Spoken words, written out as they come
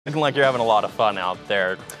Looking like you're having a lot of fun out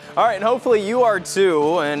there. All right, and hopefully you are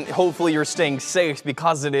too, and hopefully you're staying safe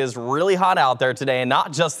because it is really hot out there today, and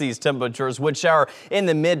not just these temperatures, which are in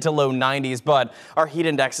the mid to low 90s, but our heat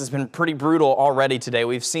index has been pretty brutal already today.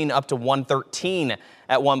 We've seen up to 113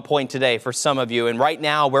 at one point today for some of you, and right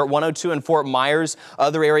now we're at 102 in Fort Myers.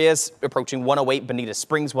 Other areas approaching 108, Bonita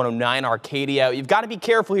Springs, 109, Arcadia. You've got to be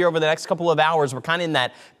careful here over the next couple of hours. We're kind of in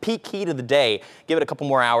that peak heat of the day. Give it a couple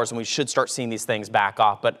more hours and we should start seeing these things back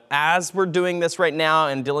off. But as we're doing this right now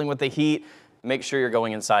and dealing with the heat, make sure you're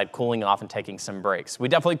going inside, cooling off, and taking some breaks. We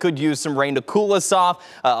definitely could use some rain to cool us off,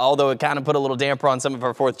 although it kind of put a little damper on some of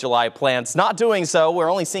our 4th of July plans. Not doing so.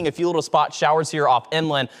 We're only seeing a few little spot showers here off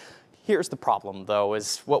inland. Here's the problem, though,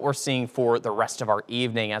 is what we're seeing for the rest of our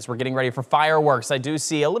evening. As we're getting ready for fireworks, I do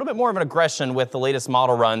see a little bit more of an aggression with the latest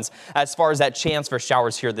model runs as far as that chance for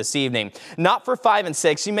showers here this evening. Not for 5 and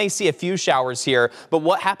 6. You may see a few showers here, but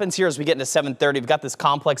what happens here as we get into 7:30, we've got this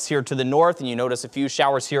complex here to the north, and you notice a few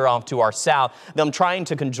showers here off to our south. Them trying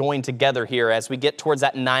to conjoin together here as we get towards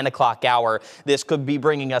that 9 o'clock hour. This could be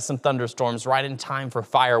bringing us some thunderstorms right in time for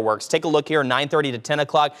fireworks. Take a look here, 9:30 to 10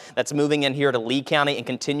 o'clock. That's moving in here to Lee County and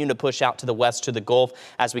continuing to push out to the west to the Gulf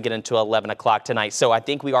as we get into 11 o'clock tonight. So I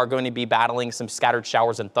think we are going to be battling some scattered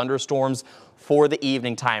showers and thunderstorms for the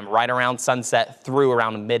evening time, right around sunset through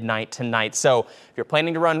around midnight tonight. So if you're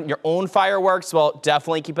planning to run your own fireworks, well,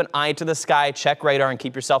 definitely keep an eye to the sky, check radar, and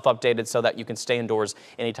keep yourself updated so that you can stay indoors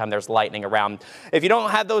anytime there's lightning around. If you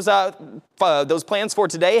don't have those plans for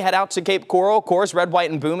today, head out to Cape Coral. Of course, red,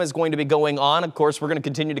 white, and boom is going to be going on. Of course, we're going to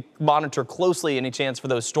continue to monitor closely any chance for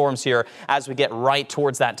those storms here as we get right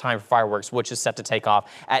towards that time for fireworks, which is set to take off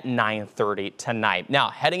at 9:30 tonight.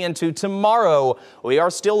 Now, heading into tomorrow, we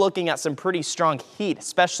are still looking at some pretty strong heat,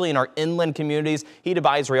 especially in our inland communities. Heat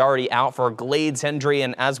advisory already out for Glades, Hendry,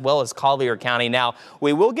 and as well as Collier County. Now,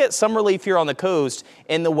 we will get some relief here on the coast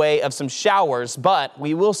in the way of some showers, but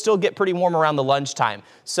we will still get pretty warm around the lunchtime.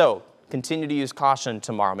 So continue to use caution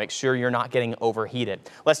tomorrow. Make sure you're not getting overheated.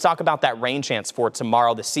 Let's talk about that rain chance for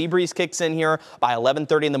tomorrow. The sea breeze kicks in here by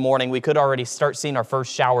 11:30 in the morning. We could already start seeing our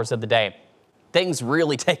first showers of the day. Things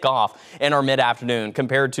really take off in our mid-afternoon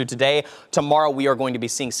compared to today. Tomorrow, we are going to be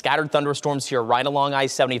seeing scattered thunderstorms here right along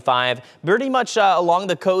I-75. Pretty much along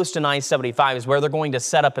the coast and I-75 is where they're going to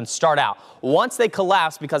set up and start out. Once they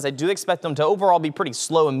collapse, because I do expect them to overall be pretty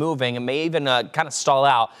slow and moving and may even kind of stall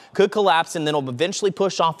out, could collapse and then it'll eventually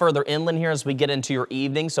push off further inland here as we get into your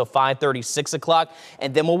evening, so 5:30, 6 o'clock.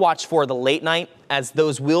 And then we'll watch for the late night as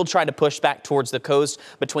those will try to push back towards the coast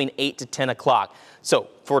between 8 to 10 o'clock. So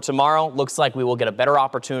for tomorrow, looks like we will get a better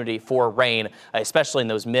opportunity for rain, especially in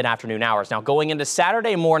those mid-afternoon hours. Now, going into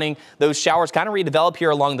Saturday morning, those showers kind of redevelop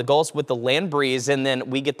here along the Gulf with the land breeze, and then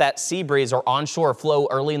we get that sea breeze or onshore flow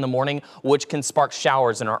early in the morning, which can spark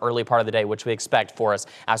showers in our early part of the day, which we expect for us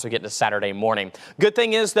as we get to Saturday morning. Good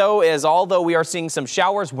thing is, though, is although we are seeing some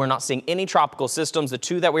showers, we're not seeing any tropical systems. The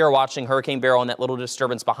two that we are watching, Hurricane Beryl and that little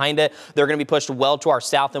disturbance behind it, they're going to be pushed well to our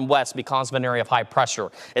south and west because of an area of high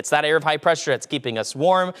pressure. It's that area of high pressure that's keeping us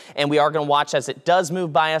warm, and we are going to watch as it does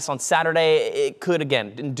move by us on Saturday. It could,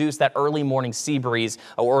 again, induce that early morning sea breeze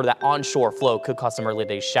or that onshore flow could cause some early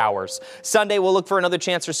day showers. Sunday, we'll look for another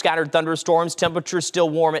chance for scattered thunderstorms. Temperatures still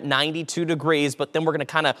warm at 92 degrees, but then we're going to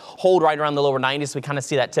kind of hold right around the lower 90s. So we kind of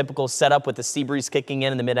see that typical setup with the sea breeze kicking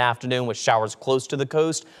in the mid-afternoon with showers close to the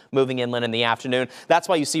coast, moving inland in the afternoon. That's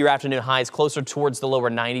why you see your afternoon highs closer towards the lower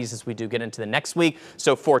 90s as we do get into the next week.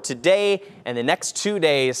 So for today and the next 2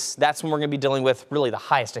 days, that's when we're going to be dealing with really the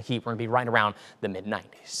highest of heat. We're going to be right around the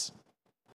mid-90s.